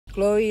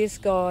Glorious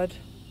God,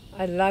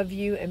 I love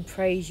you and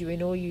praise you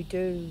in all you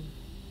do.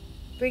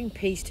 Bring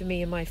peace to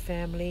me and my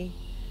family.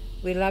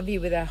 We love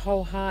you with our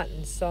whole heart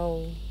and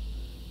soul.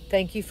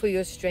 Thank you for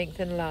your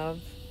strength and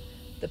love.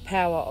 The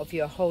power of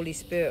your Holy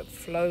Spirit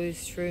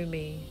flows through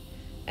me,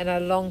 and I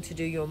long to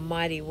do your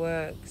mighty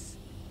works.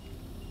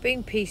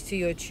 Bring peace to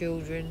your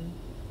children.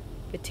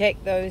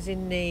 Protect those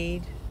in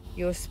need.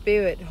 Your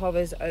spirit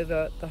hovers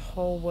over the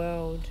whole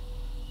world.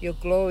 Your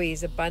glory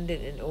is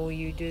abundant in all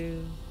you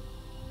do.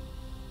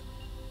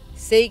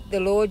 Seek the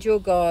Lord your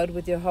God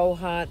with your whole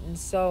heart and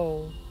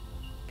soul.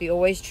 Be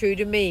always true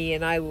to me,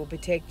 and I will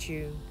protect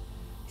you.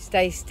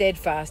 Stay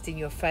steadfast in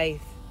your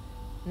faith.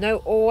 Know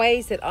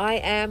always that I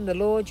am the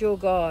Lord your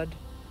God.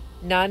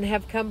 None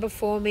have come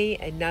before me,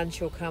 and none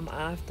shall come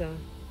after.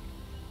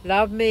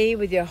 Love me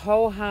with your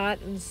whole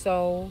heart and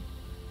soul.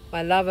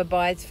 My love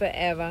abides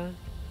forever.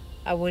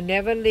 I will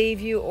never leave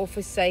you or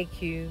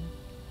forsake you.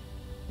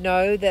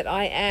 Know that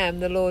I am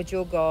the Lord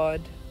your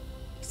God.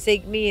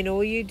 Seek me in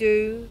all you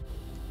do.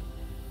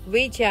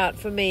 Reach out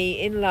for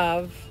me in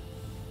love.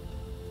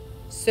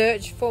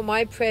 Search for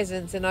my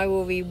presence, and I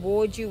will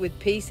reward you with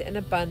peace and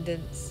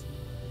abundance.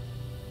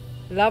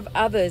 Love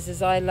others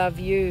as I love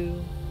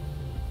you.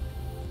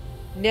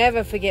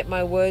 Never forget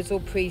my words or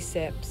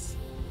precepts.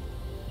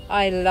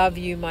 I love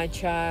you, my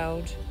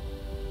child.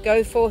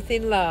 Go forth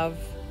in love.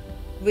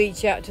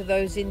 Reach out to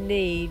those in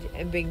need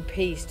and bring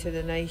peace to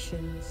the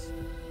nations.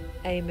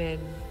 Amen.